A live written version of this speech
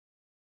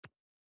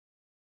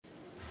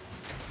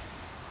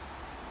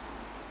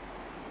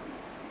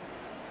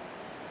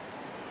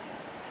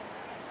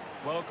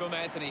Welcome,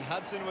 Anthony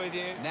Hudson with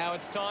you. Now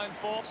it's time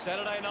for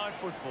Saturday night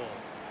football.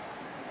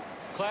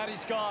 Cloudy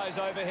skies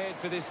overhead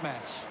for this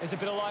match. There's a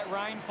bit of light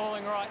rain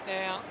falling right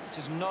now, which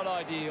is not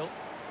ideal.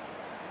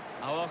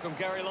 I welcome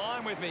Gary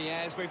Lyon with me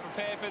as we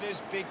prepare for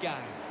this big game.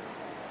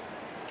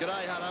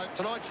 G'day, Hutto.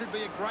 Tonight should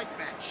be a great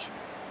match.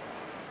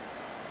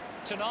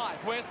 Tonight,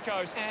 West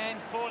Coast and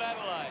Port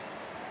Adelaide.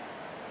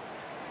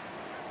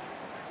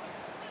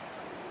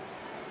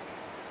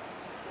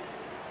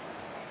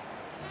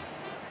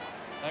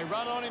 They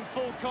run on in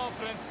full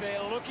confidence.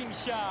 They're looking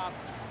sharp,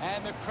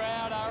 and the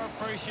crowd are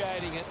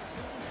appreciating it.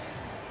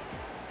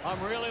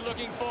 I'm really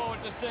looking forward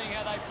to seeing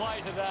how they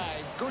play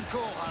today. Good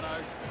call,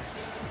 Hutto.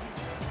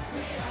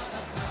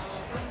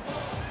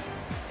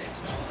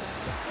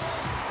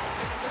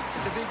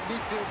 It's a big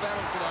midfield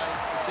battle today.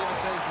 Whichever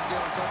team can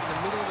get on top in the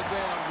middle of the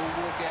ground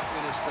will walk out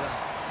winners today.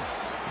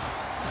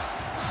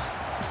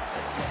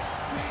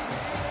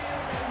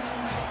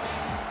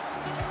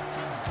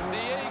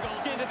 The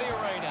Eagles into the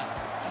arena.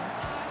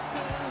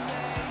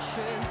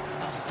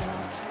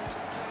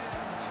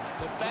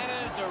 The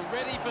banners are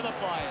ready for the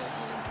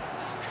players.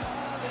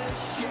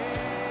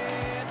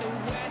 Share the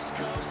West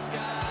Coast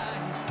sky.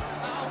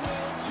 Our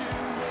will to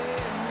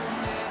win will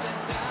never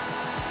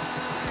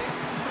die.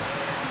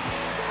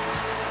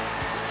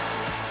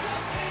 West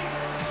Coast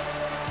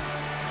Eagles,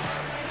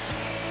 we're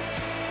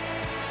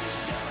here to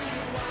show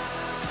you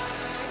why.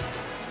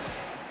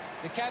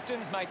 The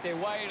captains make their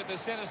way to the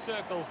centre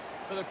circle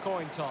for the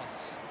coin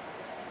toss.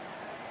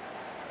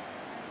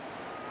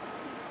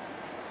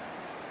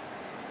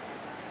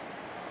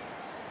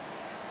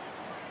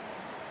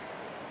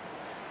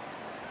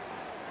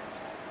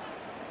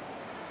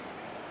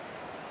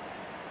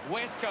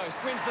 West Coast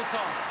wins the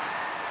toss.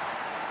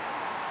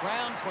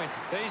 Round 20.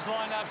 These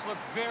lineups look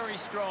very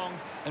strong,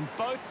 and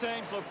both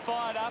teams look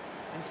fired up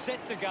and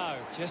set to go.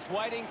 Just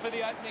waiting for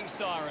the opening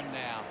siren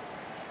now.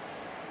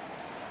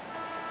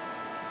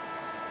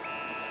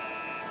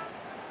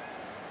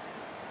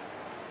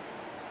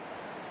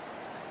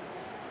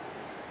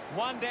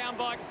 One down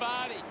by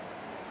Vardy.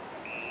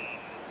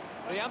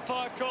 The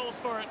umpire calls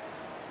for it.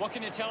 What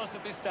can you tell us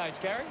at this stage,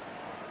 Gary?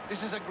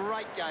 This is a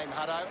great game,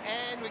 Hutto,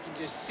 and we can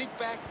just sit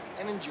back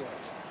and enjoy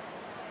it.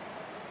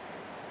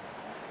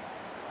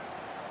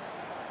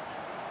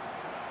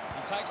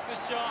 He takes the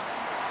shot.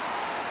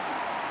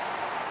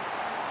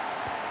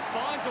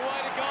 Finds a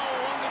way to go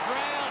along the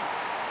ground.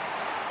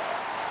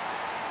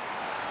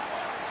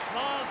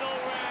 Smiles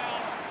all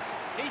round.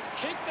 He's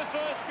kicked the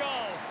first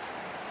goal.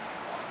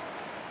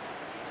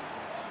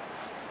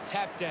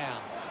 Tap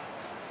down.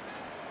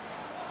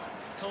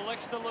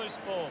 Collects the loose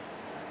ball.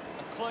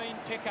 A clean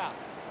pick-up.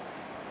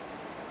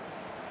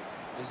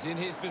 Is in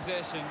his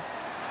possession.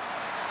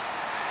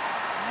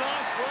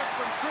 Nice work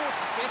from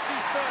Crooks. Gets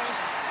his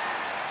first.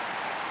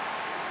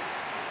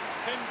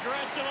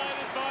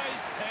 Congratulated by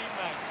his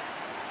teammates.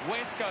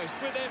 West Coast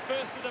with their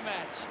first of the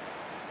match.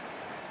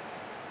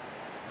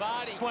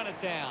 Vardy won it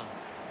down.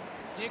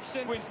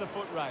 Dixon wins the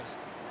foot race.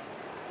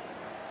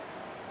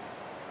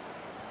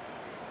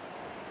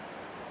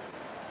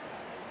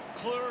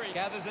 Cleary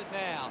gathers it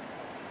now.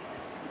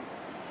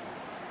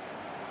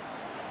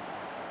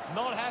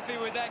 Not happy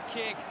with that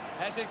kick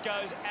as it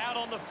goes out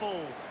on the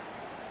full.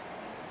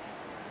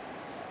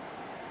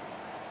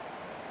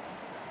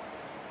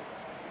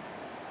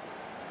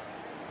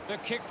 The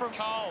kick from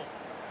Cole.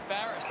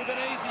 Barris with an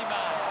easy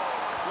mark.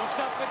 Looks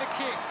up with the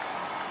kick.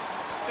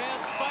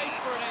 Found space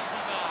for an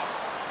easy mark.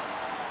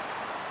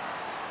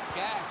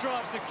 Gaff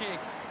drives the kick.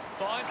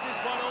 Finds this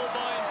one all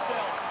by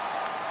himself.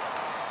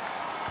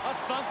 A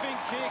thumping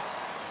kick.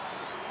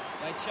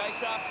 They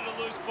chase after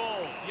the loose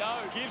ball.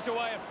 Yo gives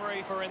away a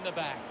free for in the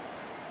back.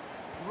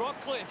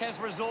 Rockcliffe has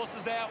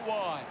resources out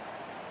wide.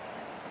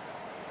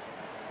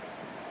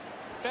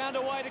 Found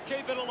a way to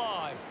keep it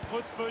alive.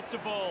 Puts boot to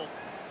ball.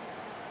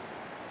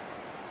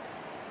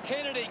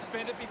 Kennedy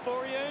spent it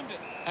before he earned it.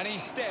 And he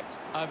stepped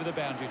over the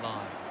boundary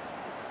line.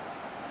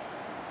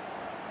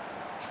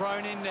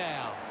 Thrown in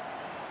now.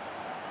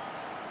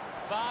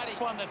 Vardy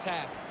won the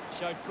tap.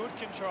 Showed good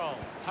control.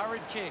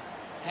 Hurried kick.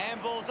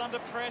 Handball's under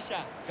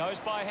pressure. Goes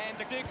by hand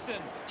to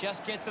Dixon.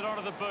 Just gets it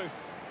onto the boot.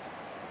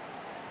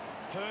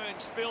 Hearn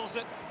spills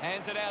it.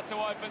 Hands it out to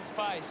open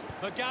space.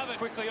 McGovern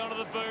quickly onto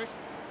the boot.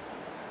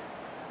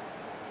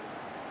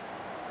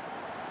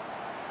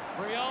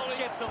 Rioli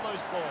gets the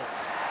loose ball.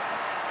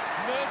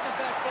 Nurses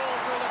that ball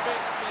through the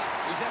big sticks.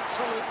 He's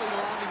absolutely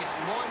loving it.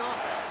 Why not?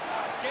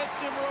 Gets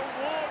him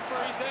reward for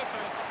his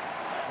efforts.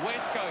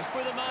 West Coast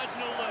with a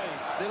marginal lead.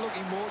 They're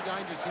looking more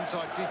dangerous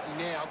inside 50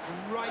 now.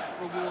 Great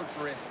reward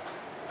for effort.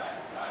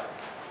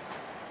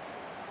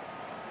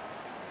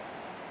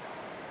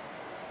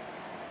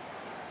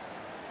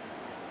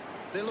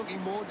 They're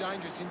looking more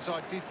dangerous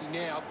inside 50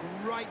 now.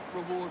 Great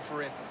reward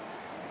for effort.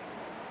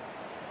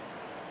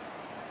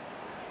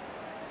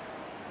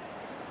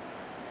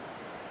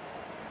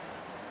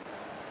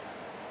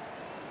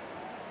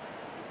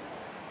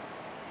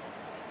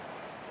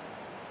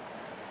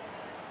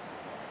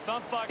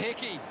 Thump by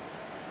Hickey.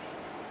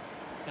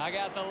 Dug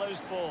out the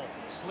loose ball.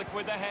 Slick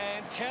with the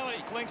hands.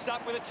 Kelly links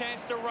up with a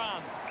chance to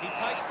run. He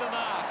takes the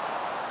mark.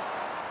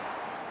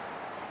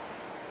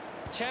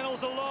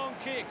 Channels a long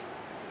kick.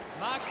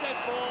 Marks that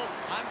ball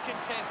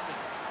uncontested.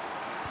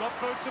 Got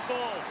boot to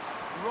ball.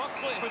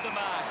 Rockcliffe with the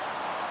mark.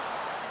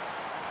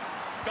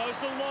 Goes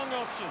the long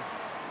option.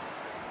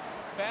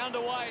 Found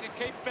a way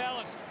to keep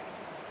balance.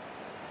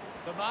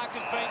 The mark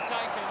has been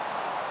taken.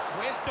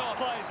 Westhoff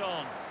plays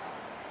on.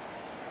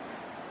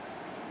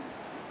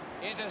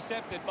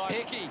 Intercepted by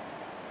Hickey.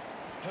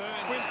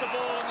 Hearn wins the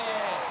ball in the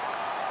air.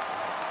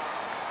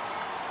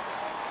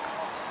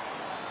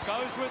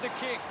 Goes with the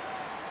kick.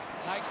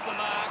 Takes the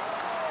mark.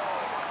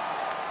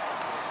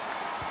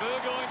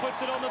 Burgoyne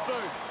puts it on the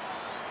boot.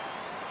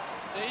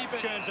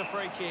 Eben earns a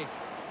free kick.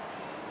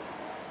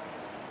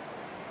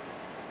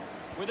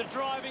 With a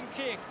driving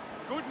kick.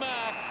 Good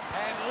mark.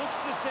 And looks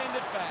to send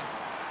it back.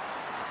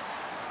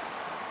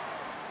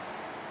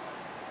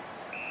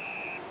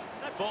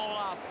 Ball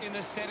up in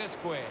the centre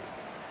square.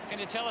 Can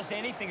you tell us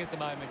anything at the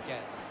moment,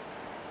 Gaz?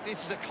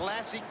 This is a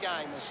classic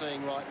game we're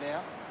seeing right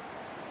now.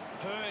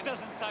 Hearn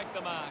doesn't take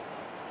the mark.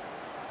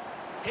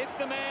 Hit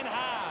the man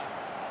hard.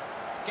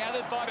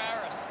 Gathered by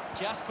Barris.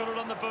 Just put it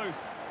on the boot.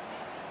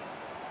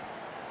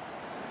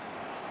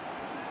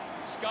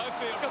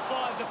 Schofield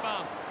applies a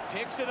bump.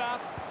 Picks it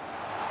up.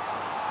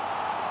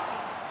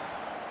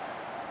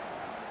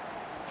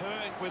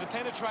 Hearn with a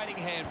penetrating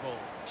handball.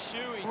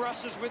 Shuey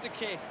rushes with the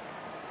kick.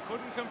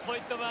 Couldn't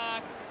complete the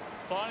mark.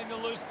 Finding the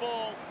loose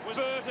ball was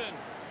Burton.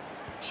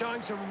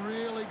 Showing some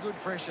really good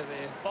pressure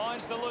there.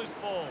 Finds the loose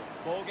ball.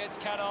 Ball gets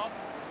cut off.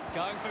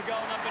 Going for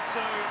goal number 2.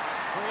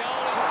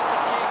 Rioli hooks the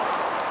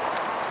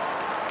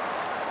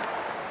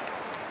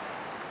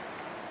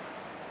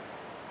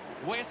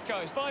kick. West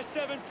Coast by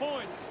 7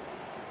 points.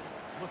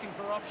 Looking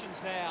for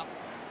options now.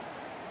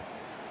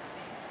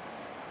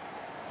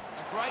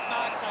 A great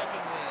mark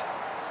taken there.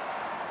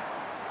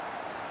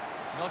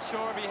 Not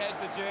sure if he has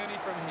the journey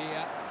from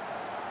here.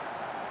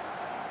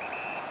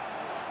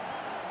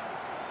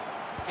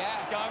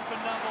 Gaff going for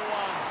number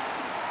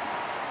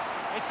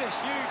 1. It's a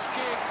huge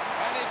kick,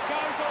 and it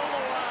goes all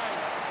the way.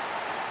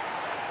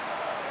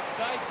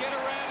 They get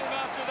around him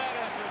after that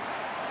effort.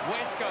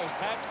 West Coast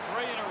have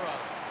 3 in a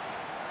row.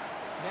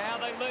 Now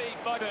they lead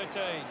by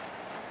 13.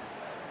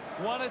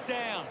 Won it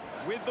down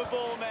with the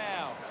ball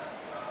now.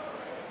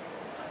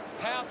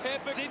 Powell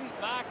Pepper didn't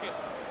mark it.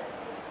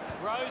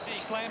 Rosie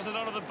slams it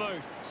onto the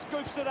boot.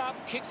 Scoops it up,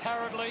 kicks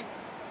hurriedly.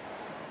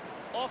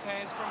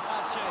 Offhands from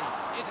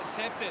Archie.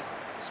 Intercepted.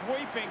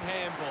 Sweeping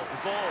handball.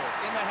 The ball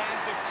in the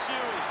hands of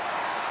Chewy.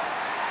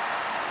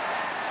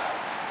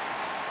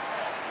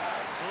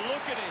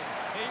 Look at him.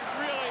 He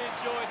really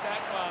enjoyed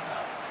that one.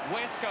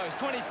 West Coast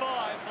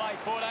 25, play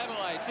Port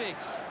Adelaide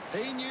 6.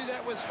 He knew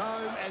that was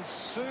home as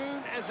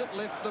soon as it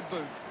left the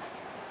boot.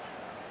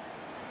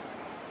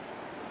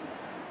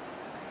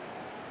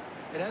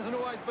 It hasn't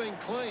always been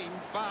clean,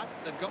 but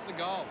they've got the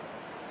goal.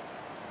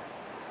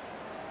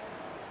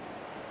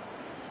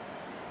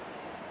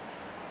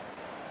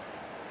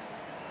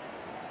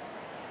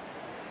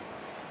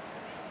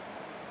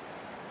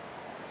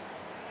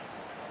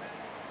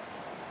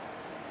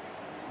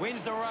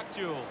 Wins the ruck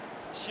duel.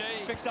 She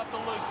picks up the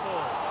loose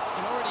ball.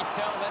 Can already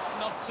tell that's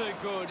not too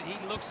good. He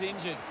looks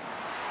injured.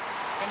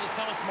 Can you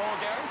tell us more,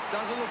 Gary?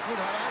 Doesn't look good,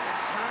 Hutto.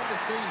 It's hard to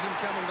see him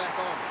coming back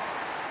on.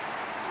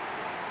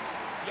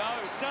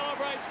 Yo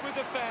celebrates with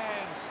the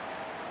fans.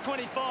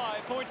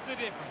 25 points the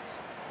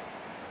difference.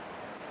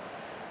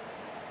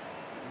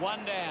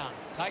 1 down.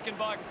 Taken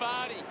by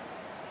Vardy.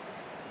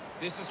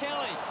 This is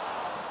Kelly.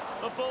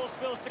 The ball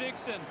spills to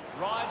Dixon.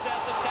 Rides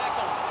out the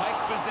tackle.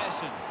 Takes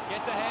possession.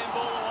 Gets a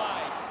handball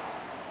away.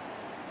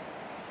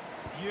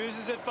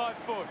 Uses it by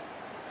foot.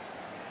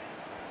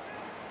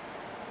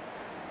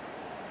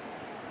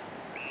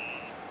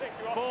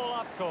 Ball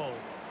up called.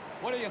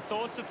 What are your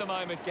thoughts at the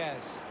moment,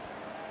 Gaz?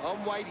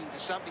 I'm waiting for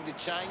something to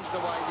change the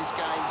way this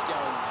game's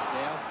going right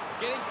now.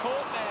 Getting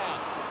caught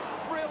now.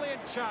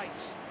 Brilliant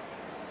chase.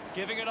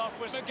 Giving it off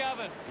was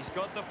McGovern. He's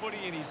got the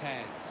footy in his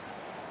hands.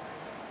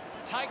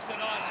 Takes a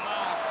nice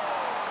mark.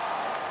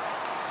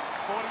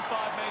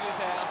 45 metres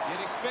out.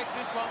 You'd expect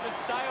this one to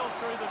sail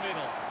through the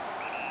middle.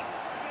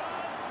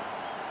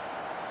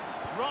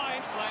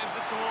 Ryan slams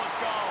it towards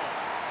goal.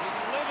 He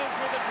delivers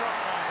with a drop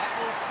line. That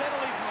will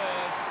settle his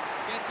nerves.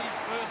 Gets his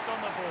first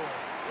on the board.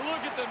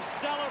 Look at them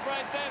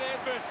celebrate that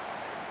effort.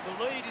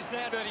 The lead is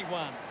now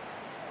 31.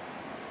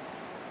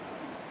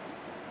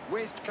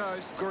 West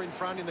Coast are in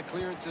front in the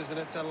clearances, and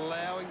it's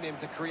allowing them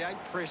to create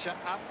pressure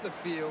up the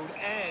field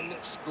and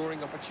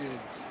scoring opportunities.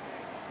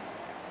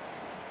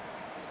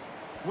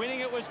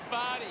 Winning it was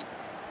Vardy.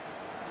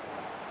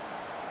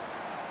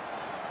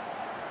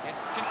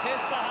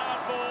 Contest the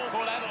hard ball.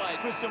 Port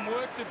Adelaide with some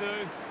work to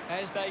do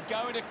as they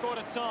go into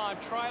quarter time,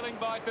 trailing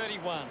by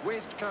 31.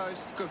 West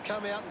Coast could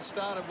come out and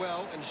started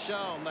well and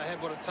shown they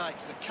have what it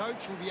takes. The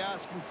coach will be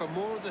asking for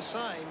more of the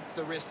same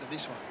for the rest of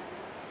this one.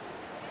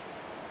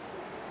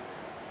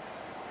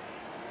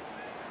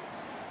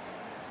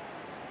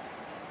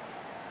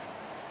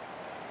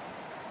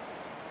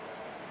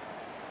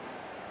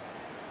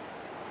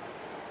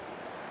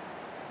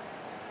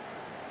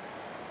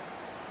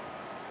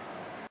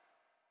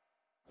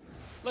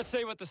 Let's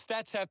see what the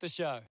stats have to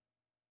show.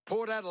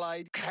 Port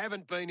Adelaide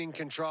haven't been in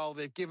control.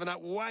 They've given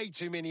up way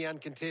too many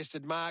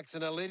uncontested marks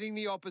and are letting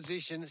the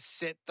opposition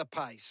set the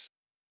pace.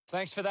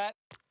 Thanks for that.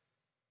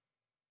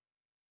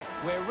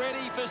 We're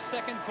ready for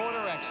second quarter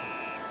action.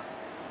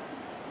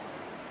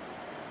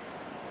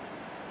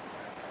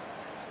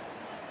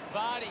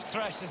 Vardy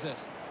thrashes it.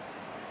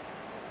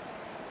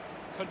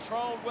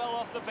 Controlled well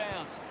off the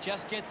bounce.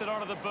 Just gets it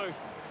onto the boot.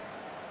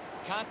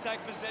 Can't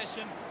take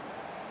possession.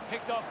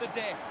 Picked off the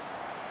deck.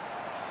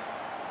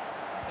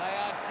 They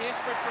are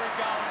desperate for a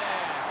goal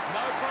now.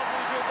 No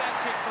problems with that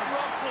kick from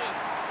Rockcliffe.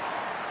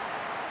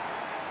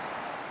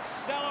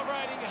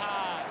 Celebrating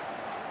hard.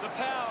 The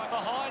Power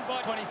behind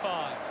by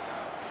 25.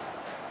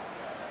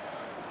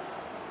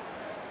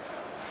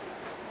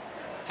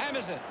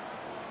 Hammers it.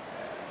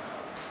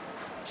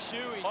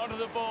 Shuey onto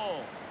the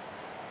ball.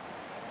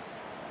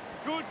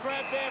 Good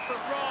grab there from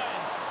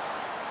Ryan.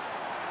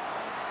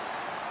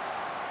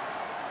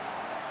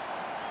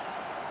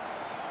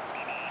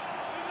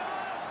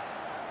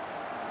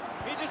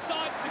 He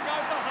decides to go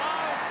for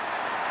home.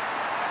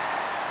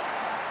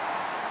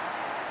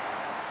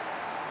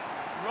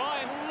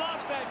 Ryan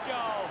loves that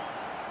goal.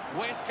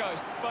 West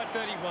Coast by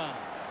 31.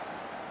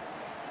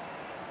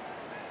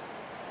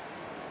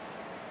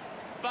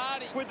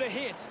 Vardy with the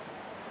hit.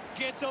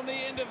 Gets on the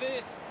end of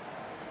this.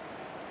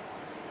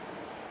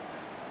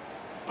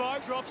 Bo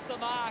drops the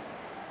mark.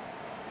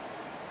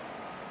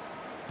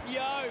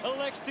 Yo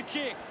elects to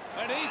kick.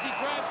 An easy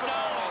grab for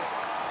Darling.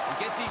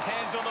 He gets his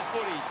hands on the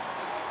footy.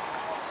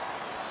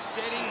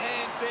 Steady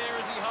hands there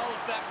as he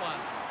holds that one.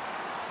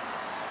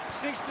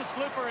 Sinks the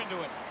slipper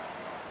into it.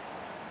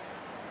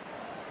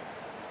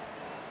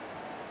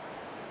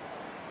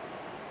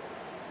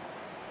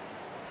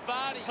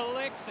 Vardy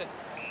collects it.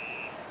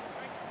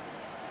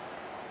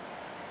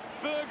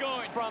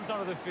 Burgoyne runs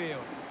onto the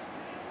field.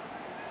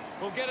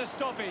 We'll get a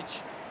stoppage.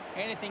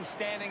 Anything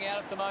standing out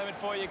at the moment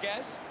for you,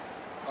 Gaz?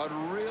 I'd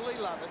really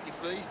love it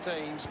if these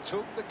teams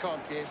took the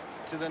contest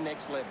to the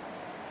next level.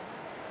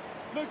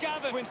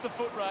 McGovern wins the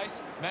foot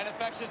race,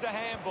 manufactures the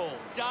handball.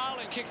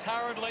 Darling kicks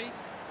hurriedly.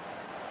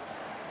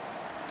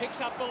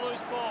 Picks up the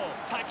loose ball.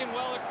 Taken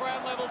well at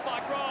ground level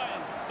by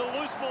Ryan. The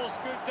loose ball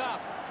scooped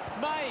up.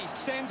 Mays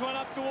sends one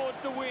up towards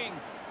the wing.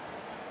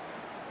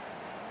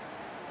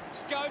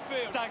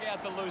 Schofield dug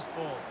out the loose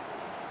ball.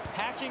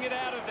 Hacking it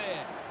out of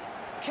there.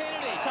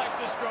 Kennedy takes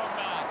a strong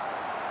mark.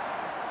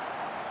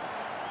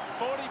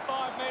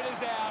 45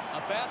 metres out.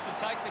 About to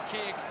take the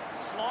kick.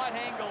 Slight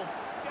angle.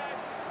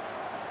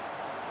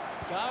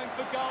 Going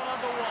for goal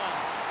number one.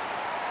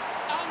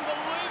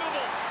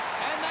 Unbelievable.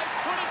 And they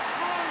put it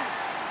through.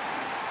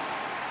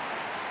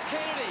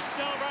 Kennedy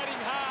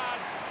celebrating hard.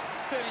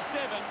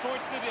 37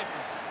 points the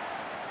difference.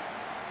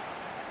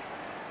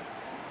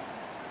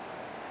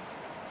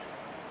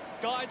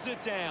 Guides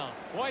it down.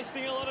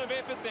 Wasting a lot of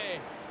effort there.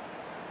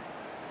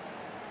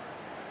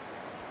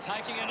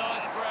 Taking a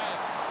nice grab.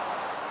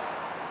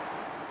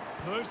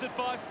 Moves it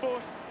by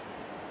foot.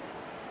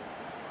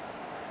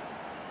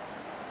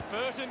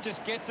 Burton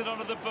just gets it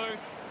onto the boot.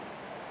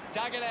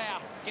 Dug it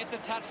out. Gets a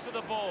touch to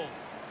the ball.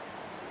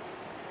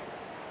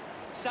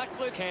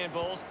 Sutcliffe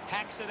handballs.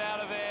 Hacks it out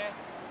of there.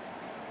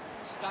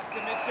 Stuck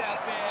the mitts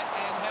out there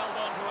and held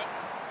onto it.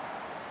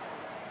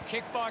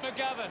 Kick by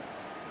McGovern.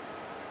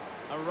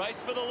 A race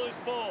for the loose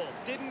ball.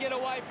 Didn't get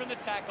away from the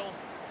tackle.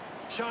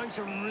 Showing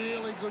some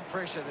really good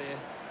pressure there.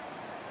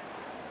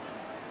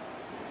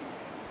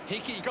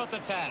 Hickey got the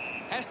tap.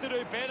 Has to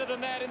do better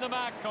than that in the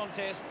mark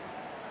contest.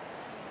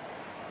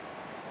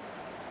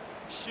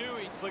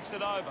 Shuey flicks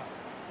it over.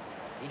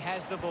 He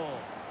has the ball.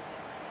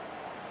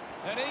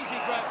 An easy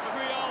grab for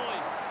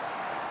Rioli.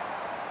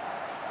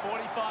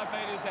 45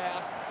 metres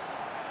out.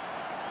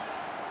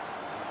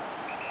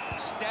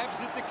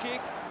 Stabs at the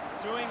kick.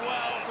 Doing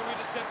well to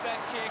intercept that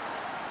kick.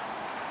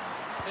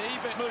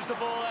 Eben moves the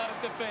ball out of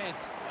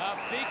defence. A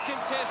big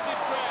contested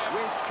grab.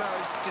 West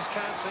Coast just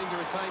can't seem to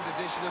retain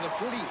possession of the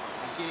footy.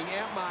 They're getting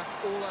outmarked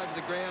all over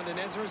the ground and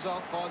as a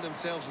result find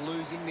themselves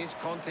losing this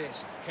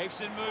contest.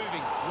 Keeps it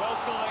moving.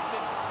 Well collected.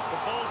 The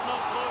ball's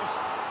not loose.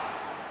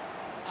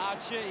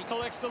 Archie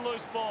collects the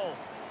loose ball.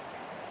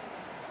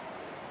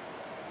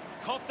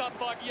 Coughed up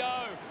by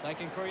Yo. They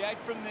can create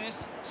from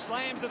this.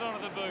 Slams it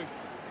onto the boot.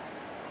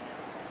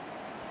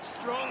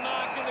 Strong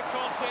mark in the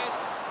contest.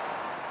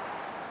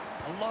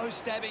 A low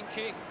stabbing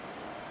kick.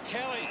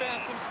 Kelly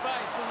found some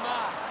space and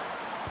marked.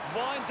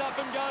 Winds up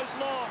and goes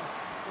long.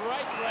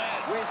 Great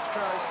grab. West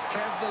Coast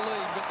have the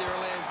lead, but they're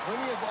allowing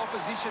plenty of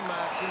opposition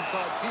marks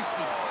inside 50.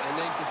 They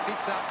need to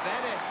fix up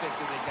that aspect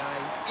of the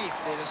game if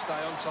they're to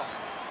stay on top.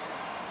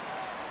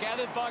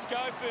 Gathered by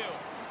Schofield.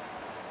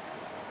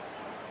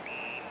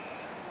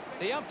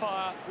 The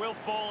umpire will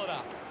ball it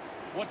up.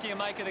 What do you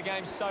make of the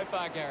game so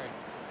far, Gary?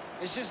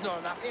 There's just not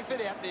enough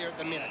effort out there at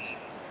the minute.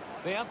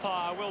 The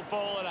umpire will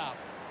ball it up.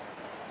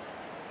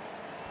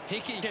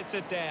 Hickey gets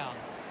it down.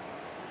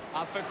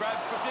 Up for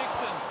grabs for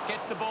Dixon.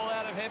 Gets the ball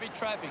out of heavy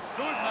traffic.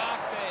 Good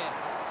mark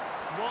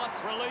there.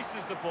 Watts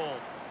releases the ball.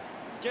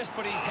 Just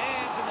put his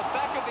hands in the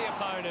back of the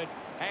opponent,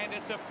 and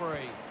it's a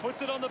free.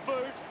 Puts it on the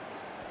boot,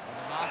 and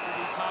the mark will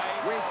be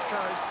paid. West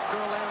Coast are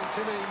allowing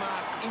too many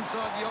marks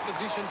inside the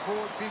opposition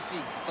forward 50.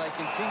 If they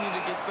continue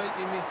to get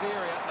beaten in this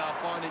area,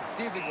 they'll find it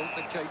difficult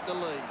to keep the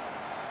lead.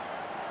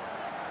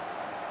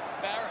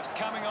 Barris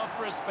coming off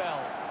for a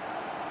spell.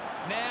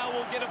 Now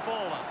we'll get a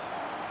ball up.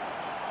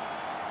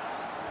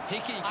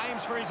 Hickey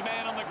aims for his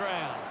man on the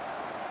ground.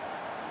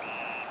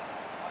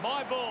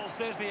 My ball,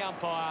 says the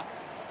umpire.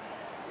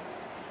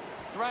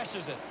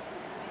 Thrashes it.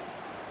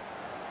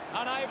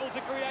 Unable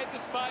to create the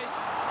space.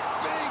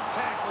 Big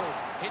tackle.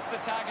 Hits the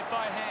target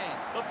by hand.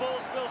 The ball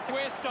spills to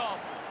Westhoff.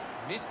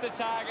 Missed the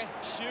target.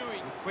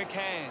 Shuey with quick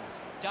hands.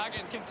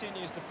 Duggan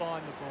continues to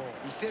find the ball.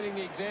 He's setting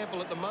the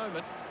example at the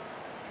moment.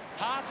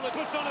 Hartlett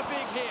puts on a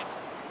big hit.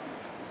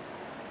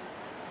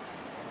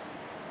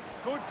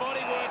 Good body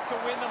work to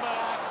win the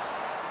mark.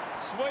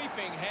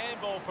 Sweeping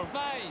handball from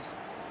Mays.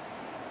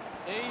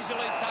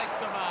 Easily takes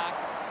the mark.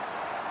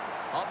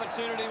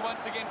 Opportunity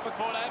once again for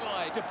Port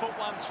Adelaide to put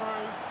one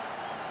through.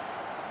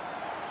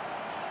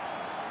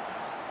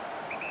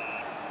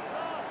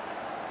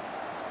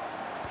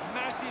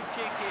 Massive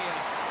kick here.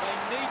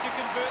 They need to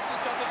convert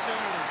this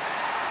opportunity.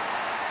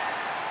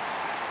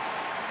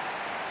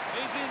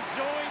 He's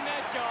enjoying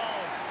that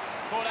goal.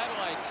 Port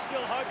Adelaide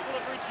still hopeful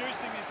of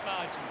reducing this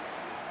margin.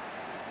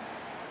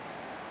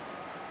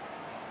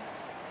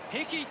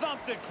 Hickey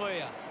thumped it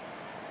clear.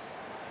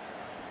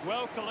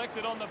 Well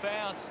collected on the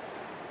bounce.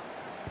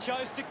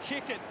 Chose to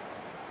kick it.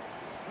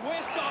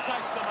 Westhoff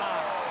takes the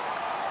mark.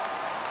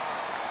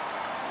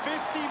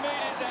 50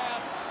 metres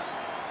out.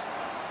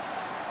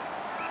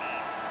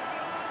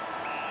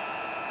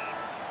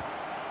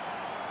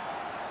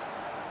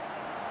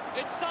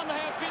 It's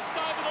somehow pitched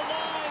over the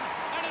line,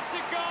 and it's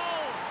a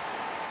goal.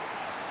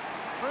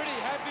 Pretty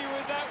happy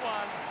with that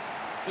one.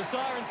 The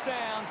siren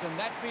sounds, and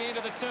that's the end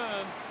of the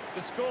term.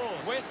 The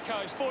scores: West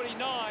Coast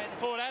 49,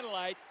 Port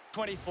Adelaide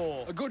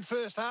 24. A good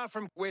first half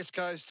from West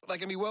Coast. They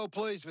can be well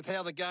pleased with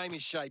how the game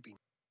is shaping.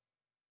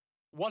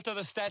 What do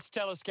the stats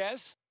tell us,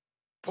 Gaz?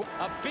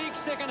 A big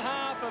second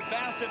half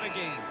about to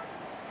begin.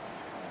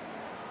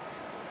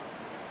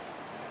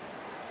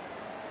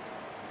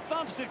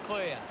 Thumps it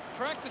clear.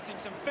 Practicing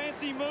some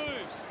fancy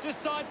moves.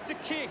 Decides to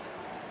kick.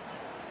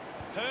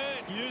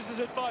 Hearn uses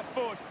it by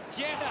foot.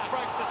 Jetta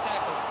breaks the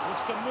tackle.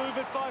 Looks to move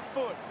it by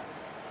foot.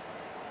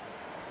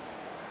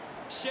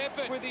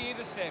 Shepherd with the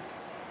intercept.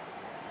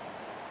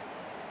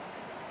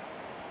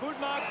 Good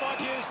mark by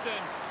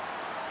Houston.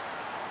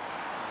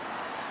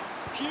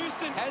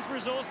 Houston has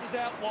resources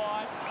out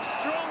wide.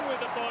 Strong with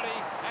the body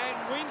and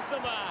wins the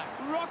mark.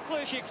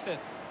 Rockler kicks it.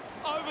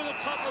 Over the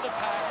top of the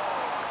pack.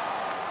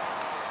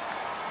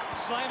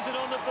 Slams it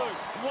on the boot.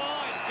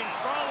 Wines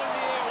controlling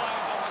the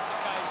airwaves on this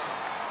occasion.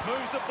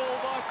 Moves the ball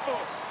by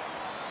foot.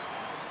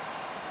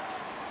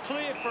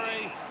 Clear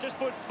free. Just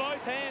put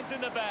both hands in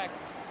the back.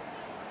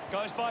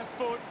 Goes by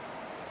foot.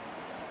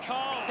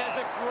 Cole has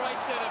a great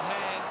set of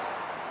hands.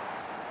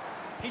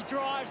 He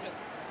drives it.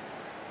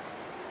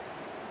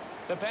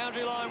 The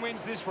boundary line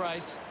wins this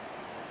race.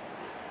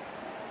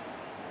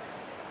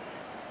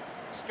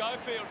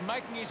 Schofield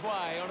making his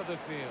way onto the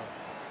field.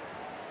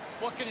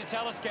 What can you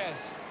tell us,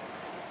 Gaz?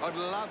 I'd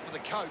love for the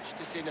coach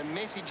to send a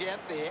message out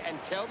there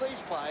and tell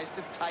these players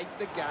to take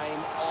the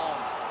game on.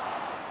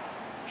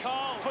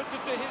 Cole puts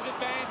it to his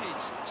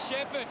advantage.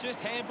 Shepherd just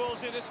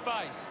handballs into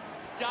space.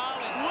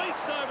 Darling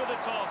leaps over the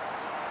top.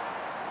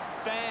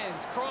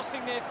 Fans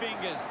crossing their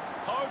fingers,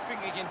 hoping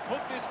he can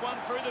put this one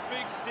through the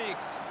big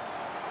sticks.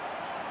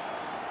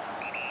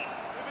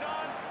 Move it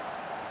on.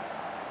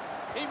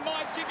 He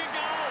might kick a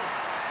goal.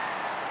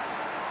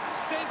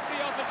 Sensed the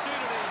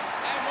opportunity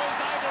and was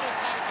able to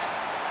take it.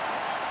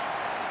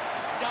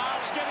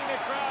 Darling getting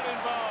the crowd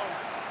involved.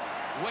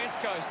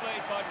 West Coast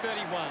lead by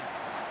 31.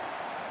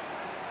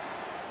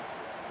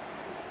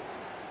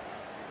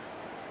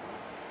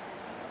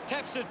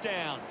 Taps it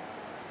down.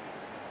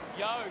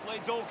 Yo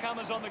leads all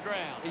comers on the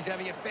ground. He's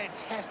having a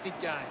fantastic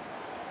game.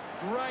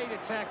 Great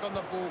attack on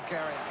the ball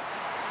carrier.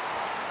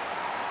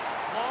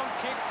 Long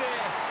kick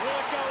there. Will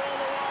it go all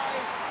the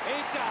way?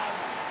 It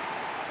does.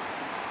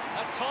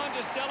 A time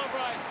to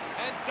celebrate.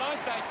 And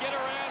don't they get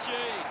around?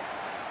 Gee.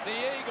 The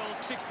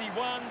Eagles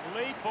 61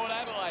 lead Port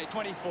Adelaide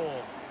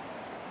 24.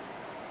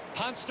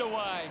 Punched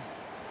away.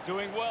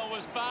 Doing well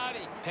was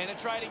Vardy.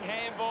 Penetrating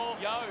handball.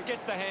 Yo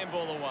gets the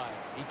handball away.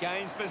 He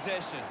gains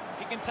possession.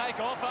 He can take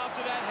off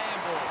after that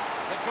handball.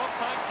 The drop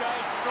punt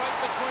goes straight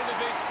between the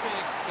big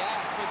sticks.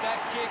 Gaff with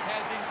that kick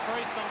has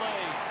increased the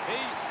lead.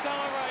 He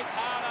celebrates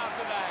hard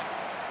after that.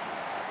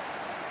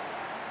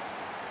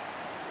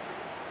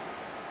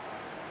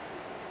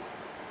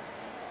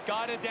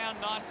 Guided down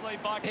nicely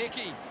by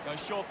Hickey.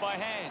 Goes short by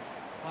hand.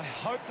 I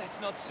hope that's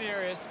not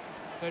serious,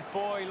 but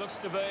boy, looks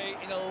to be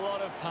in a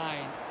lot of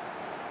pain.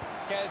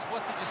 Gaz,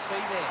 what did you see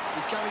there?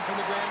 He's coming from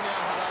the ground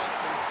now, Hutto,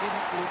 and it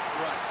didn't look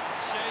great.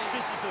 Gee,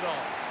 this is it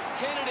all.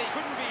 Kennedy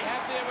couldn't be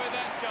happier with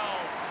that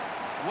goal.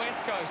 West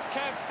Coast,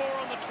 Cav 4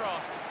 on the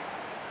trot.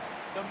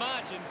 The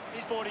margin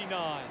is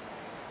 49.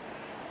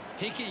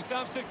 Hickey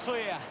thumps it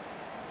clear.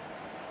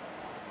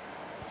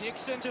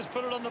 Dixon just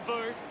put it on the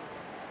boot.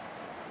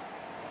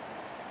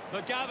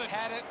 McGovern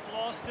had it,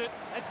 lost it.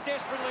 A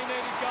desperately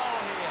needed goal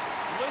here.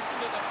 Listen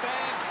to the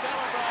fans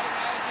celebrate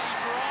as he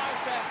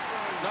drives that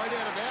through. No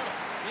doubt about it.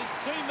 His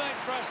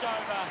teammates rush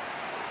over.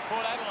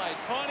 Port Adelaide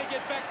trying to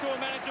get back to a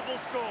manageable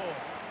score.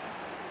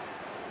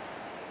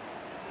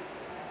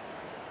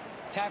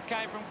 Tap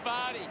came from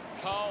Vardy.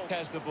 Cole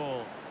has the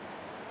ball.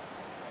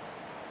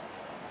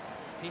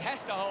 He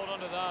has to hold on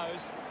to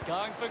those.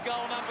 Going for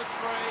goal number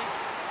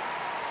 3.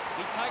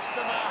 He takes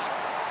the mark.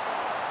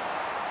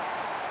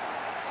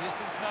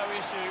 Distance no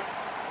issue.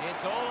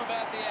 It's all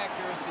about the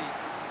accuracy.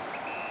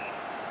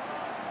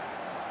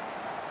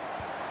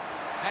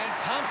 And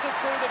pumps it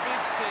through the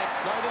big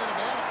sticks. No doubt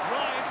about it.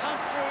 Ryan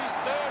pumps through his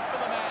 3rd for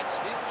the match.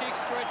 This kick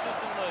stretches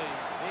the lead.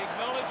 He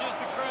acknowledges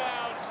the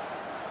crowd.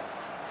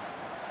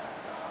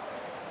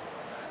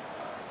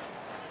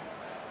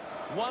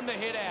 Won the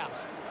hit out.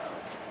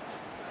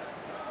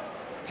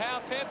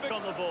 Power Pepper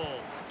on the ball.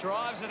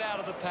 Drives it out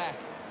of the pack.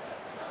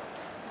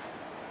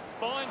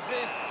 Finds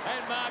this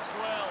and marks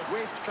well.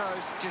 West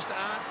Coast just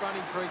aren't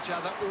running for each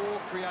other or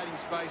creating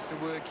space to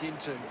work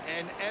into.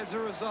 And as a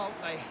result,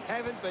 they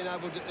haven't been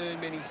able to earn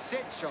many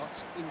set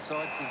shots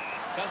inside 50.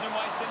 Doesn't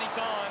waste any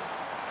time.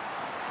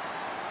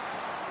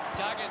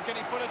 Duggan, can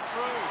he put it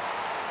through?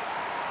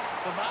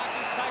 The mark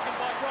is taken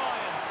by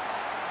Ryan.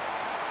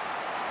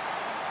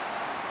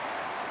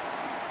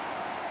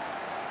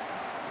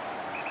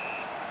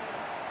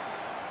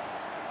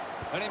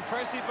 An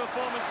impressive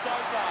performance so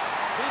far.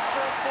 This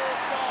for a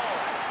 4th goal.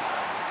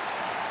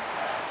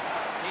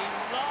 He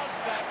loved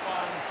that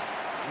one.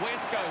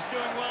 West Coast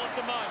doing well at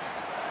the moment.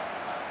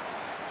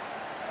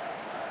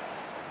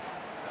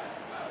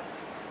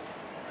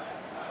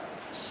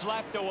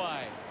 Slapped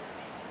away.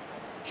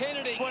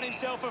 Kennedy won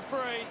himself a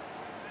free.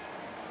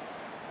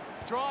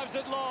 Drives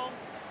it long.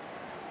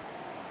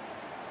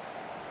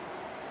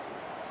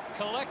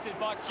 Collected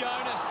by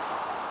Jonas.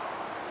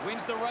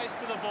 Wins the race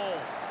to the ball.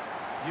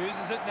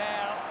 Uses it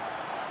now.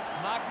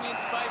 Mark me in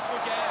space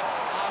was out.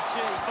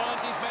 Archie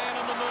finds his man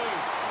on the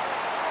move.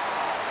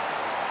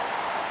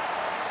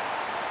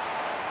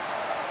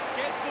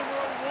 Gets some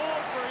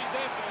reward for his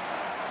efforts.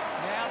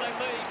 Now they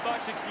lead by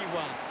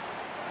 61.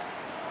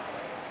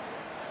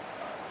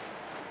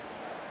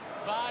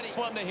 Vardy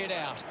won the hit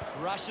out.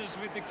 Rushes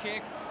with the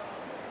kick.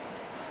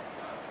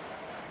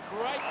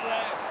 Great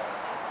grab.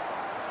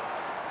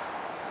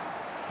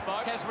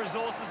 Boak has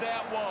resources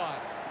out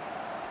wide.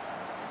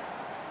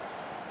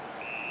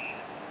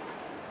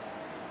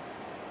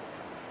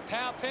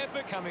 Power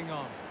Pepper coming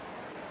on.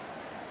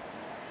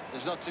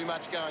 There's not too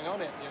much going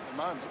on out there at the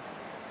moment.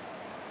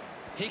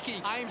 Hickey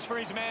aims for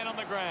his man on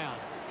the ground.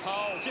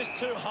 Cole just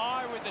too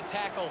high with the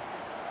tackle.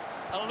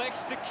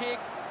 Elects to kick.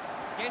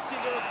 Gets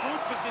into a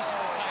good position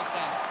to take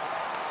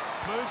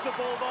that. Moves the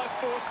ball by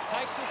foot.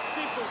 Takes a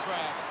simple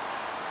grab.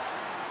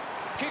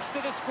 Kicks to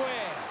the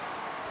square.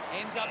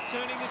 Ends up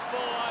turning this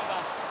ball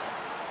over.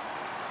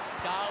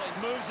 Darling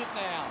moves it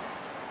now.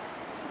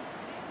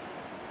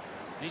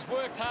 He's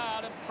worked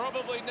hard and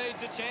probably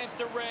needs a chance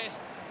to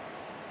rest.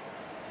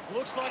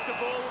 Looks like the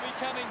ball will be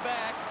coming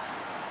back.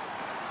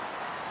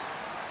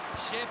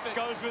 Shepherd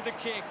goes with the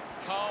kick.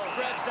 Cole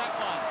grabs that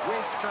one.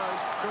 West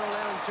Coast are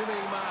allowing too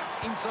many marks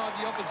inside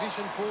the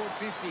opposition forward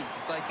 50.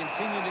 If they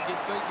continue to get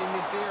beaten in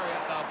this area,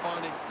 they'll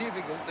find it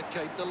difficult to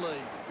keep the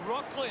lead.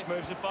 Rockcliffe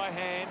moves it by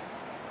hand.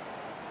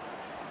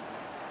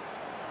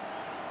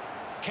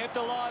 Kept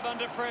alive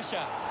under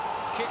pressure.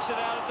 Kicks it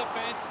out of the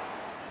fence.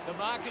 The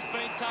mark has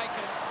been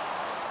taken.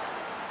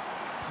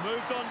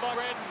 Moved on by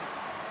Redden.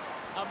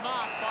 A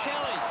mark by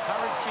Kelly.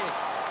 Hurried kick.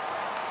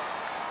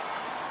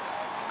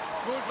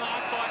 Good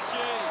mark by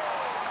Shee.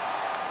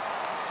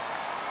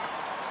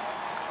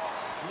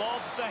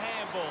 Lobs the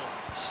handball.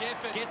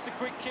 Shepherd gets a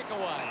quick kick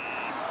away.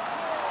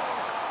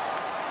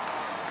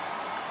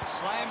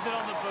 Slams it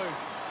on the boot.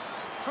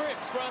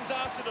 Cripps runs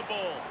after the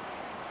ball.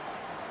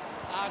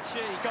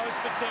 Archie goes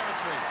for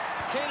territory.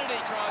 Kennedy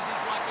tries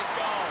his luck at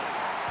goal.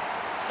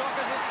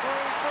 Sockers it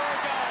through for a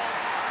goal.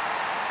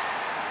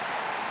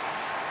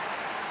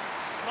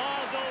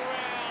 Smiles all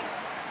round.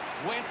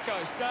 West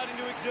Coast starting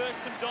to exert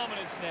some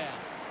dominance now.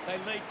 They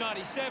lead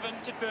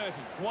 97-30.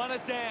 One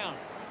it down.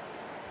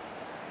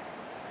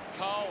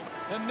 Cole.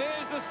 And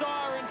there's the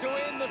siren to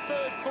end the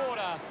 3rd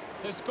quarter.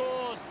 The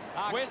scores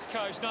are West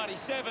Coast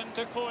 97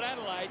 to Port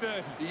Adelaide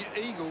 30.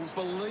 The Eagles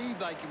believe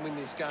they can win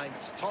this game.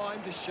 It's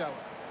time to show it.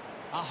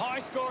 A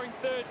high-scoring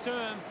 3rd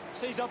term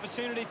sees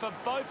opportunity for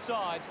both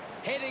sides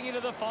heading into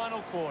the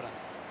final quarter.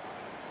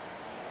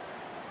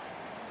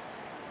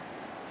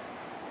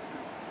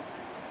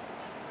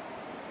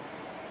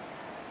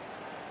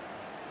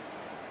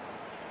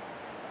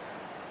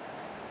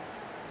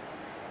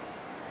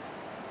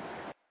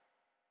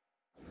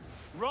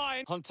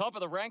 Ryan on top of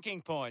the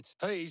ranking points.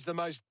 He's the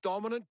most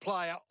dominant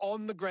player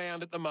on the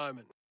ground at the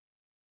moment.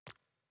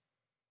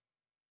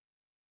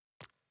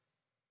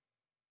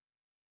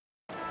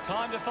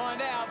 Time to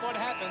find out what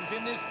happens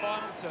in this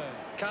final term.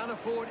 Can't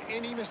afford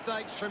any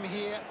mistakes from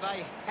here.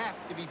 They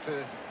have to be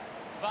perfect.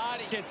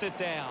 Vardy gets it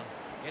down.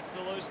 Gets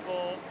the loose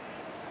ball.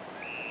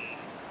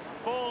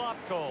 Ball up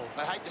call.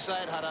 I hate to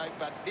say it, Hutto,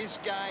 but this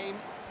game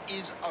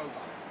is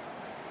over.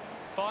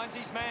 Finds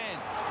his man.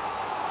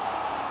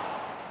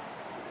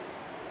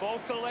 Ball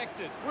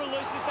collected.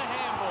 Releases the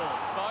handball.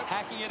 Boat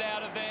hacking it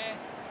out of there.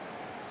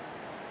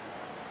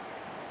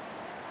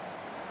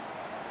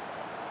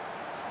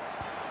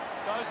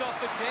 Goes off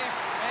the deck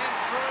and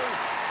through.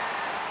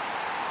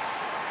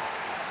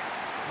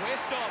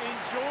 Westhoff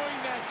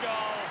enjoying that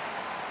goal.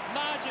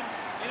 Margin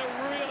in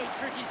a really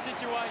tricky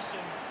situation.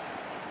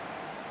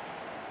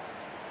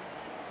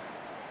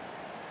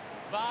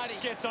 Vardy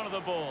gets onto the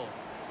ball.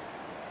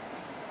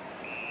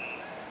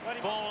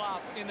 Ball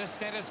up in the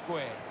centre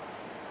square.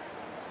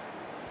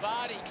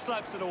 Vardy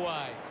slaps it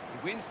away.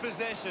 He wins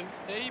possession.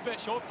 Ebert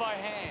short by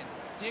hand.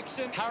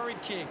 Dixon,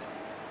 hurried kick.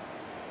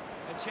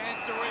 A chance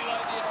to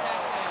reload the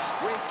attack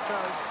now. West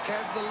Coast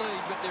have the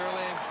lead, but they're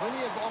allowing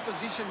plenty of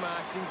opposition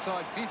marks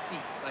inside 50.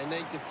 They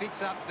need to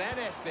fix up that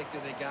aspect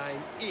of their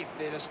game if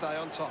they're to stay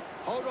on top.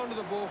 Hold on to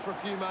the ball for a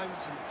few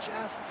moments and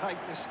just take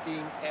the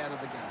sting out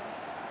of the game.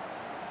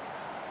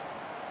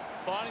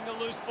 Finding the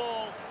loose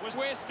ball was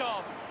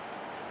Westhoff.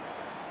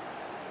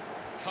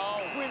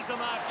 Cole wins the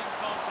marking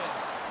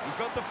contest. He's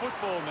got the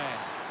football man.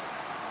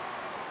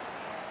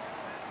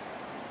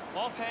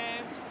 Off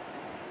hands.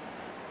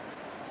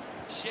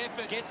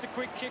 Shepherd gets a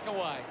quick kick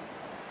away.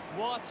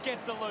 Watts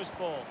gets the loose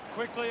ball.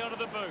 Quickly onto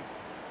the boot.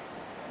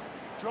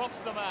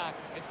 Drops the mark.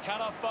 It's cut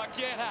off by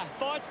Jetta.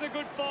 Fights the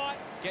good fight.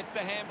 Gets the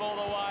handball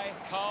away.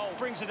 Cole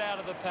brings it out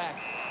of the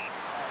pack.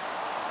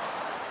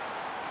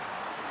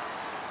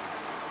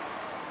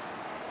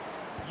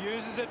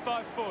 Uses it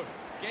by foot.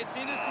 Gets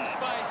into some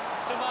space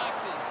to mark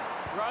this.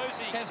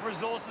 Rosie has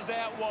resources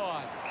out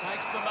wide.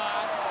 Takes the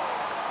mark.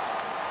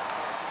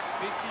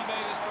 50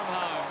 metres from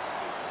home.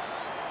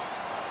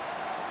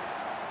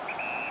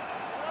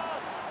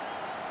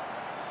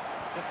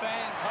 The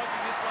fans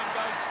hoping this one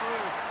goes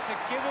through to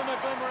give them a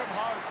glimmer of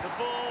hope. The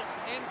ball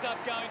ends up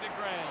going to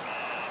ground.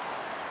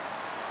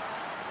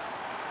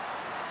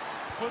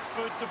 Puts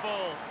boot to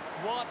ball.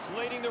 Watts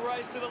leading the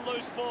race to the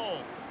loose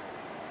ball.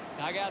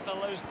 Dug out the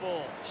loose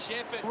ball.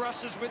 Shepherd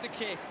rushes with the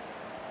kick.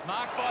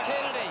 Marked by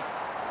Kennedy.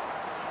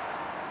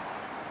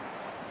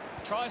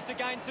 Tries to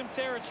gain some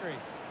territory.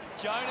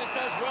 Jonas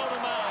does well to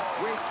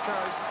mark. West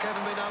Coast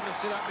haven't been able to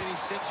set up many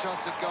set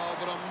shots at goal,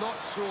 but I'm not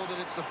sure that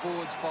it's the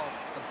forward's fault.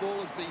 The ball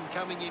has been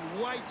coming in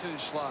way too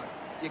slow.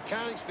 You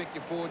can't expect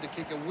your forward to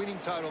kick a winning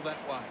total that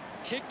way.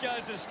 Kick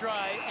goes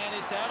astray, and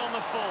it's out on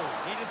the full.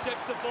 He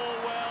intercepts the ball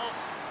well.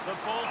 The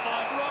ball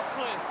finds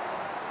Rockcliffe.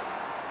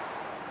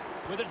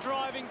 With a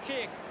driving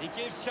kick, he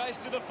gives chase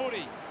to the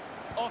footy.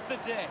 Off the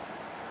deck.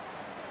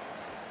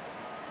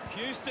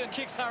 Houston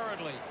kicks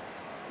hurriedly.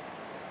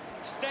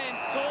 Stands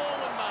tall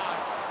and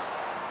marks.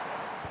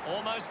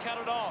 Almost cut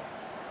it off.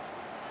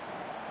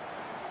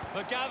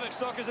 McGovern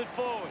soccers it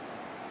forward.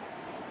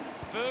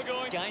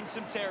 Burgoyne gains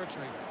some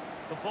territory.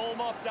 The ball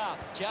mopped up.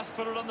 Just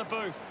put it on the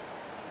boot.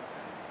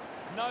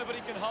 Nobody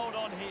can hold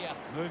on here.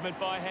 Movement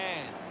by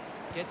hand.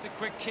 Gets a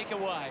quick kick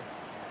away.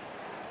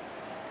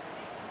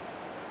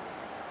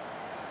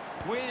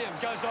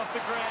 Williams goes off the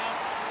ground.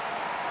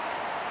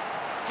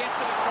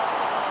 Gets it across the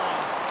line.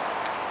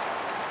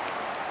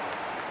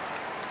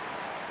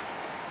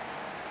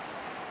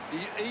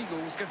 The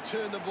Eagles have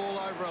turned the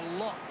ball over a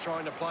lot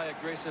trying to play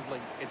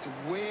aggressively. It's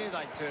where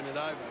they turn it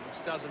over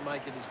which doesn't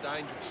make it as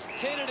dangerous.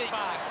 Kennedy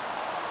marks.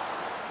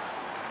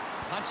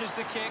 Punches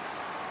the kick.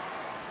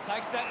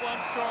 Takes that one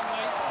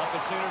strongly.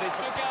 Opportunity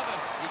for McGovern.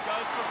 He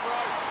goes for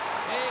broke.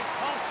 He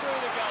pops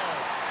through the goal.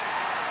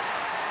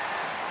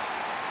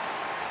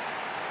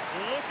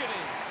 Look at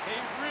him. He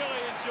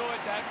really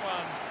enjoyed that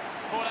one.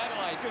 Port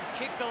Adelaide have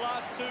kicked the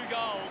last 2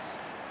 goals.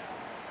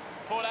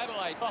 Port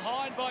Adelaide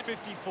behind by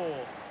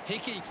 54.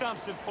 Hickey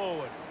thumps it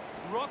forward.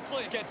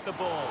 Rockcliffe gets the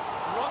ball.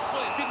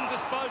 Rockcliffe didn't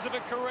dispose of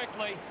it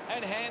correctly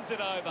and hands it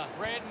over.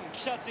 Redden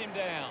shuts him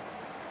down.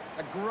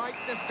 A great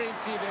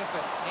defensive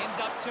effort. Ends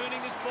up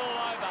turning this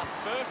ball over.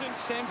 Burton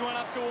sends one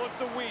up towards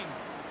the wing.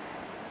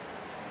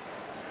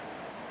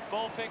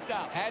 Ball picked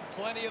up. Had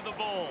plenty of the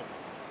ball.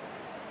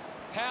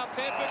 Power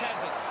Pepper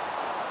has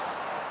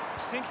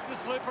it. Sinks the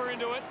slipper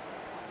into it.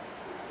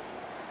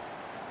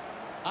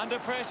 Under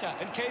pressure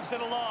and keeps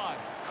it alive.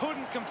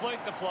 Couldn't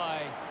complete the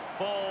play.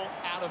 Ball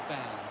out of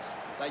bounds.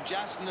 They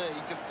just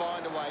need to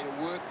find a way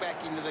to work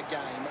back into the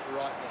game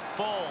right now.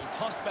 Ball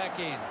tossed back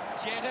in.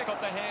 Jetta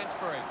got the hands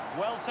free.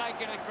 Well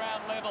taken at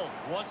ground level.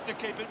 Wants to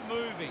keep it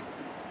moving.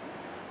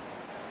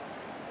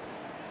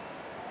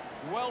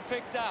 Well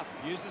picked up.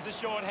 Uses a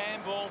short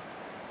handball.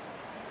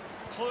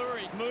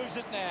 Cleary moves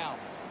it now.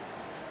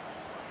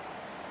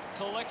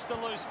 Collects the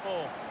loose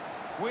ball.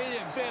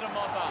 Williams there to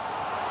mop up.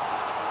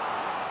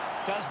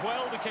 Does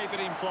well to keep it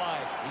in play.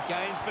 He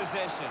gains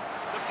possession.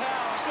 The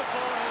Power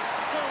supporters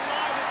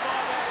delighted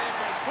by that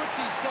effort. Puts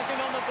his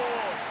second on the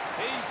board.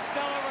 He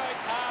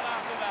celebrates hard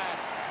after that.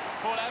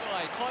 Port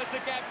Adelaide close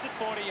the gap to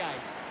 48.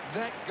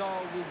 That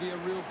goal will be a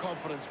real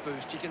confidence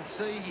boost. You can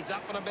see he's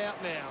up and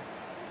about now.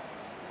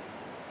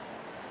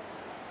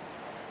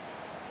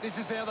 This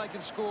is how they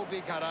can score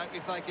big, Hutto.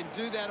 If they can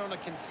do that on a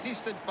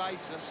consistent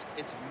basis,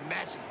 it's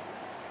massive.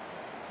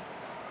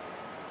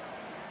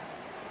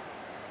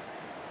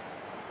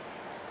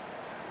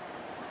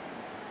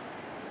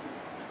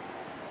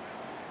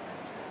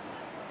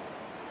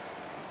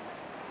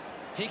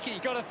 Hickey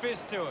got a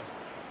fist to it.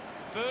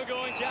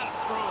 Burgoyne just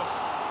through it.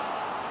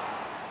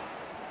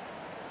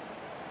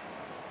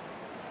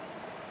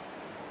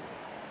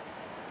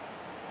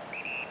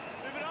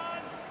 Moving on.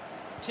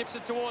 Tips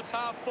it towards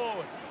half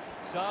forward.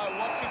 So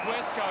what could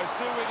West Coast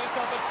do with this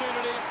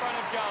opportunity in front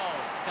of goal?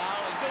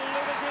 Darling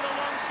delivers with a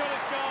long shot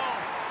at goal.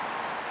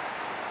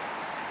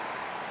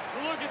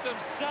 Look at them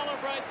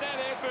celebrate that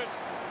effort.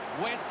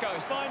 West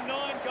Coast by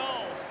 9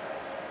 goals.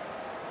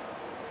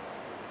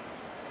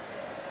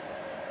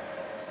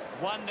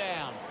 One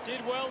down.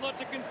 Did well not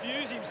to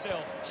confuse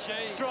himself.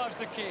 She drives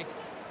the kick.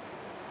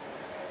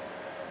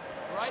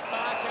 Great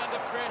mark under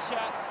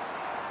pressure.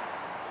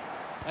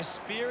 A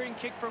spearing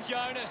kick from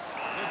Jonas.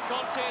 The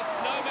contest,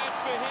 no match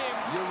for him.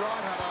 You're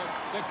right, Hutto.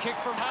 The kick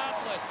from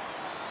Hartlett.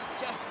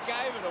 Just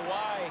gave it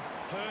away.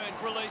 Hearn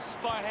releases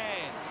by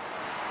hand.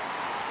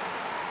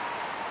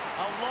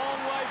 A long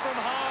way from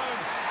home.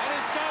 And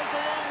it goes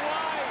a long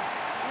way.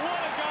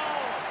 What a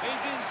goal.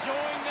 He's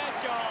enjoying that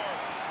goal.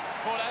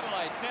 Port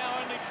Adelaide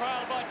now only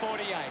trailed by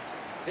 48.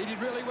 He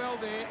did really well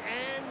there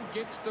and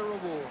gets the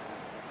reward.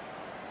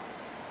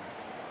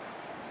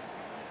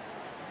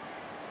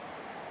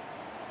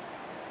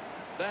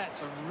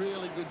 That's a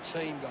really good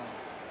team goal.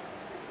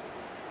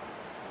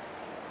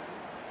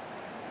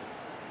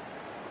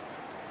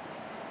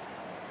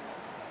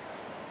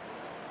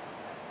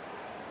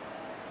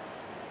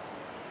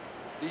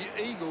 The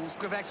Eagles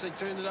have actually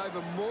turned it over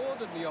more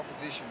than the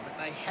opposition, but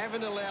they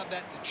haven't allowed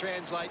that to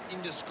translate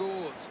into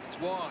scores. It's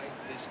why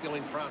they're still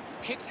in front.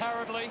 Kicks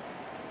hurriedly.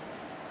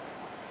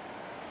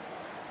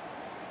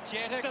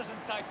 Jetta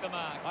doesn't take the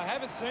mark. I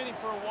haven't seen him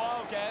for a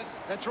while,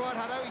 Gaz. That's right,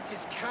 Hutto. He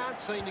just can't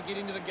seem to get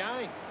into the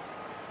game.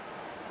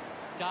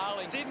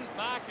 Darling didn't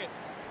mark it.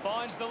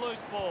 Finds the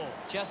loose ball.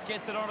 Just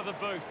gets it onto the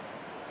boot.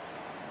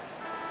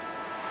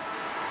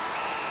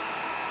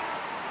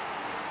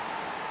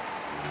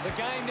 The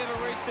game never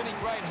reached any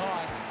great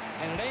heights,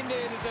 and it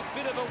ended as a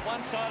bit of a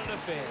one-sided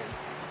affair.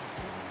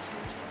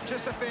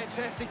 Just a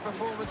fantastic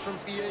performance from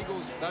the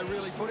Eagles. They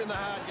really put in the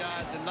hard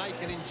yards, and they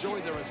can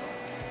enjoy the result.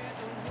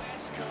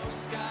 West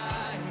Coast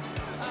sky,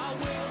 our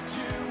will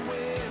to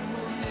win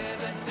will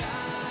never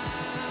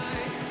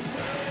die.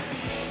 We're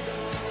the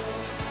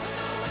Eagles,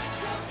 the West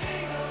Coast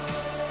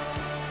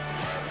Eagles,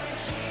 and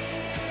we're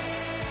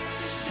here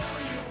to show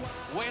you why.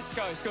 West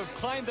Coast have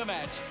claimed the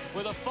match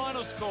with a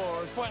final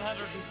score of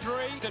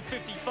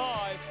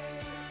 103-55.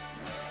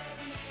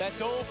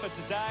 That's all for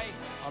today.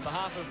 On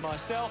behalf of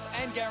myself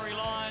and Gary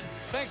Lyon,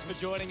 thanks for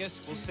joining us.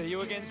 We'll see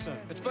you again soon.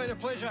 It's been a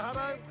pleasure,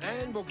 Hutto,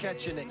 and we'll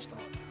catch you next time.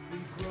 We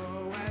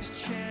grow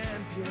as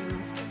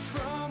champions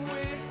from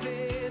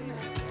within.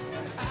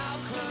 Our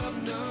club